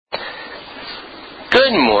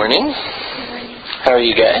Good morning. How are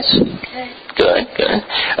you guys? Good.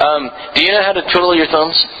 Do you know how to twiddle your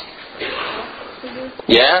thumbs?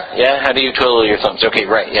 Yeah? How do you twiddle your thumbs? Okay,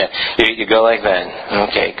 right, yeah. You go like that.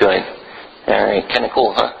 Okay, good. Alright, kind of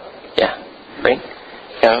cool, huh? Yeah. Right?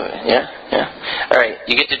 Yeah. Alright,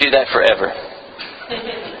 you get to do that forever.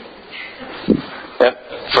 Yep,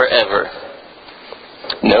 forever.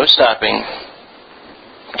 No stopping.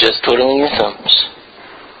 Just twiddling your thumbs.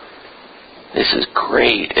 This is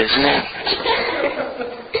great, isn't it?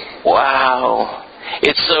 Wow.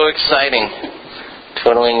 It's so exciting.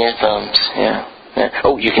 Twiddling your thumbs. Yeah.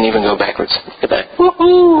 Oh, you can even go backwards. Go back.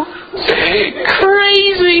 Woohoo!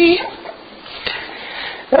 Crazy!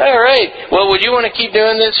 Alright. Well, would you want to keep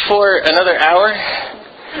doing this for another hour?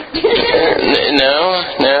 No.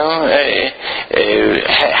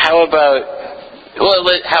 How about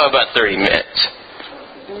 30 minutes?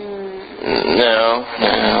 No.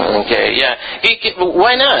 Okay, yeah.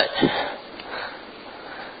 Why not?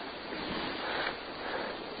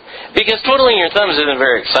 Because twiddling your thumbs isn't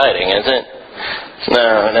very exciting, is it?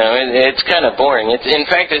 No, it's kind of boring. In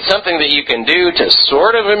fact, it's something that you can do to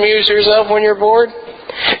sort of amuse yourself when you're bored.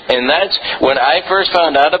 And that's when I first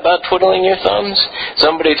found out about twiddling your thumbs.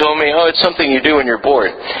 Somebody told me, it's something you do when you're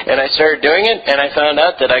bored. And I started doing it, and I found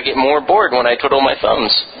out that I get more bored when I twiddle my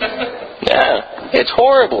thumbs. Yeah, it's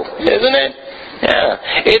horrible, isn't it? Yeah,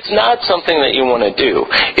 it's not something that you want to do.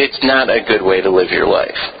 It's not a good way to live your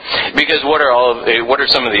life. Because what are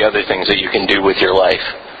some of the other things that you can do with your life?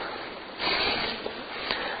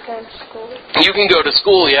 Go to school. You can go to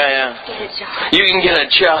school, yeah. Get a job. You can get a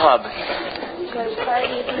job. Go to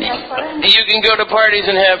parties and have fun. You can go to parties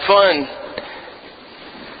and have fun.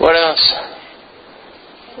 What else?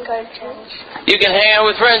 You can go to church. You can hang out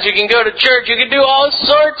with friends. You can go to church. You can do all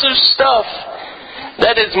sorts of stuff.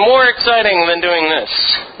 That is more exciting than doing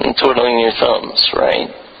this and twiddling your thumbs, right?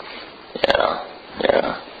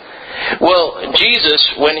 Yeah. Well, Jesus,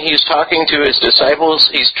 when he's talking to his disciples,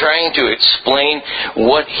 he's trying to explain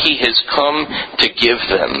what he has come to give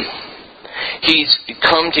them. He's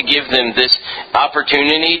come to give them this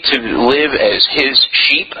opportunity to live as his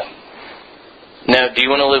sheep. Now, do you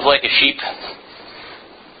want to live like a sheep?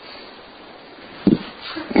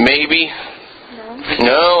 Maybe.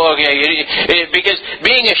 No, okay. Because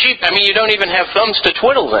being a sheep, you don't even have thumbs to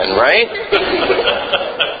twiddle then, right?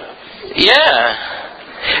 Yeah.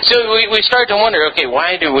 So we start to wonder, okay,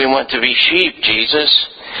 why do we want to be sheep, Jesus?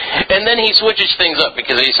 And then he switches things up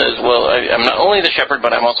because he says, well, I'm not only the shepherd,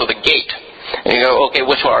 but I'm also the gate. And you go, okay,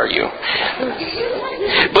 which are you?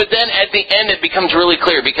 But then at the end it becomes really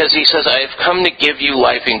clear because he says, I have come to give you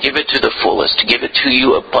life and give it to the fullest, to give it to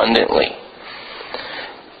you abundantly.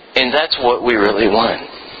 And that's what we really want,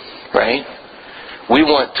 right? We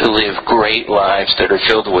want to live great lives that are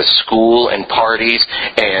filled with school and parties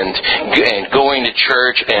and going to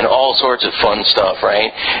church and all sorts of fun stuff,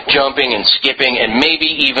 right? Jumping and skipping and maybe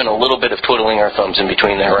even a little bit of twiddling our thumbs in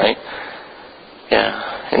between there, right? Yeah,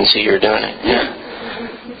 and see you're doing it, yeah.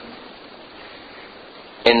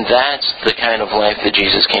 And that's the kind of life that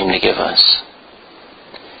Jesus came to give us.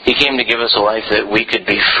 He came to give us a life that we could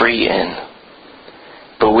be free in.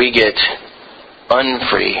 But we get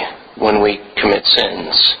unfree when we commit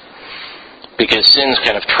sins. Because sins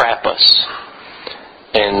kind of trap us.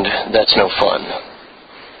 And that's no fun.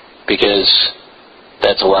 Because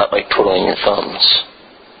that's a lot like twiddling your thumbs.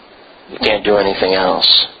 You can't do anything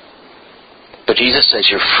else. But Jesus says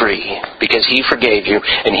you're free. Because he forgave you.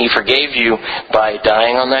 And he forgave you by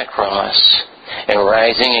dying on that cross and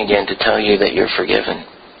rising again to tell you that you're forgiven.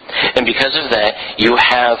 And because of that, you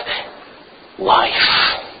have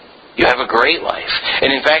life. You have a great life.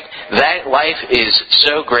 And in fact, that life is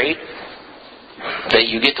so great that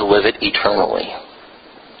you get to live it eternally.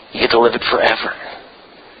 You get to live it forever.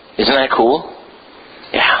 Isn't that cool?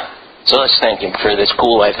 Yeah. So let's thank him for this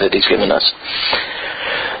cool life that he's given us.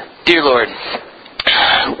 Dear Lord,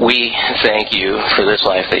 we thank you for this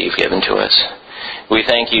life that you've given to us. We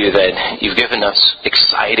thank you that you've given us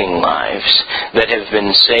exciting lives that have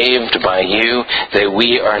been saved by you, that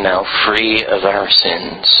we are now free of our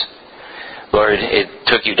sins. Lord, it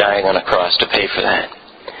took you dying on a cross to pay for that.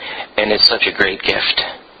 And it's such a great gift.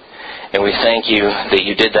 And we thank you that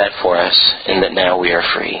you did that for us and that now we are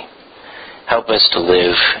free. Help us to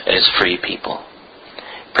live as free people.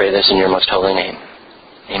 Pray this in your most holy name.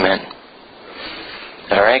 Amen.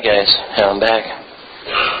 All right, guys. I'm back.